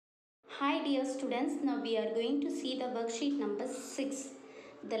Hi dear students, now we are going to see the worksheet number 6.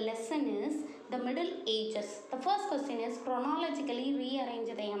 The lesson is the Middle Ages. The first question is chronologically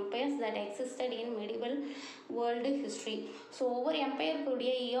rearrange the empires that existed in medieval world history. So over empire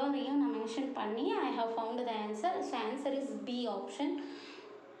kudiya year na mention panni I have found the answer. So answer is B option.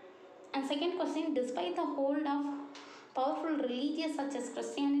 And second question, despite the hold of powerful religions such as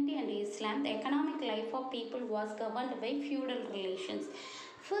Christianity and Islam, the economic life of people was governed by feudal relations.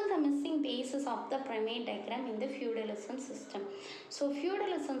 Fill the missing bases of the pyramid diagram in the feudalism system. So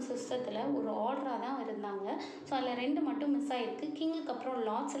feudalism system ஒரு ஆர்டராக தான் இருந்தாங்க. So அதில் ரெண்டு மட்டும் miss ஆகிருக்கு. கிங்குக்கு அப்புறம்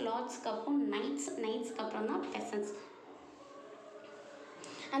லார்ட்ஸ்க்கு அப்புறம் நைட்ஸ்க்கு அப்புறம் தான் பெசன்ஸ்.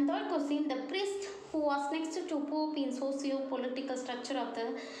 And third question, the priest who was next to Pope in socio-political structure of the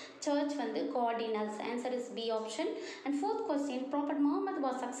church வந்து cardinals. Answer is B option. And fourth question, Prophet Muhammad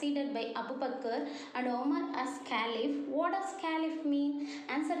was succeeded by Abu Bakr and Omar as caliph. What does caliph mean?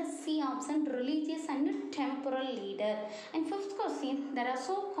 Answer is C option, religious and temporal leader. And fifth question, they are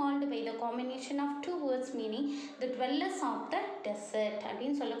so called by the combination of two words meaning the dwellers of the desert.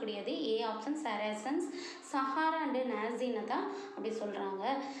 அப்படின்னு சொல்லக்கூடியது A option, Saracens, Sahara and Nazin தான் அப்படி சொல்கிறாங்க.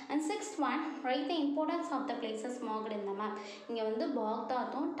 And sixth one, write the importance of the places marked in the map. இங்கே வந்து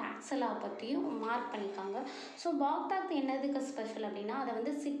பாக்தாத்தும் டாக்ஸலா பற்றியும் mark பண்ணியிருக்காங்க. So Baghdad என்னதுக்கு ஸ்பெஷல் அப்படின்னா அதை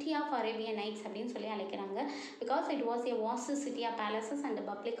வந்து சிட்டி ஆஃப் அரேபியன் நைட்ஸ் அப்படின்னு சொல்லி அழைக்கிறாங்க. Because it was a vast city of palaces and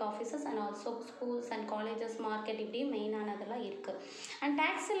public offices and also schools and colleges market இப்படி மெயினானதெல்லாம் இருக்குது. அண்ட்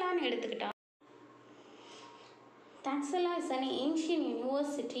டாக்ஸலான்னு எடுத்துக்கிட்டா Taxila is an ancient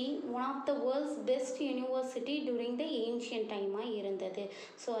university, one of the world's best university during the ancient time இருந்தது.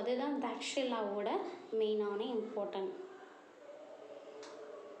 So அதுதான் தாக்ஷிலாவோட மெயினான important.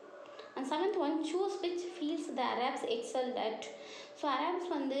 And seventh one, choose which fields the Arabs excelled at. So Arabs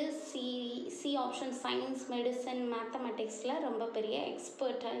வந்து C option science, medicine, மேத்தமெட்டிக்ஸில் ரொம்ப பெரிய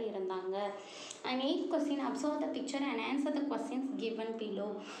எக்ஸ்பர்ட்டாக இருந்தாங்க. And eighth question, observe the picture and answer the questions given below.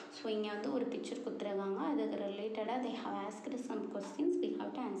 So இங்கே வந்து ஒரு picture கொடுத்துருக்காங்க, அதுக்கு ரிலேட்டடாக they have asked some questions, we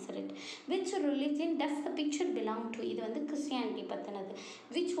have to answer it. Which religion does the picture belong to? இது வந்து Christianity பற்றினது.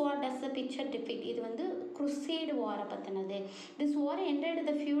 Which war does the picture depict? இது வந்து crusade வாரை பற்றினது. This war ended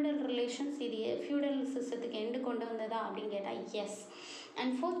the feudal relations. இது feudal சிஸ்டத்துக்கு end கொண்டு வந்ததா அப்படின்னு கேட்டால் S. And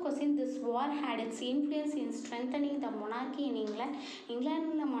fourth question, this war had its influence in strengthening the monarchy in England.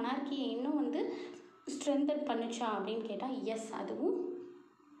 இங்கிலாண்டில் மொனார்க்கியை இன்னும் வந்து strengthen பண்ணுச்சா அப்படின்னு கேட்டால் எஸ், அதுவும்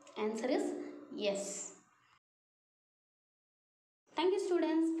answer is S. Thank you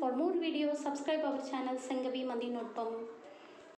students. For more videos, subscribe our channel Sengavi Mandi Notpam.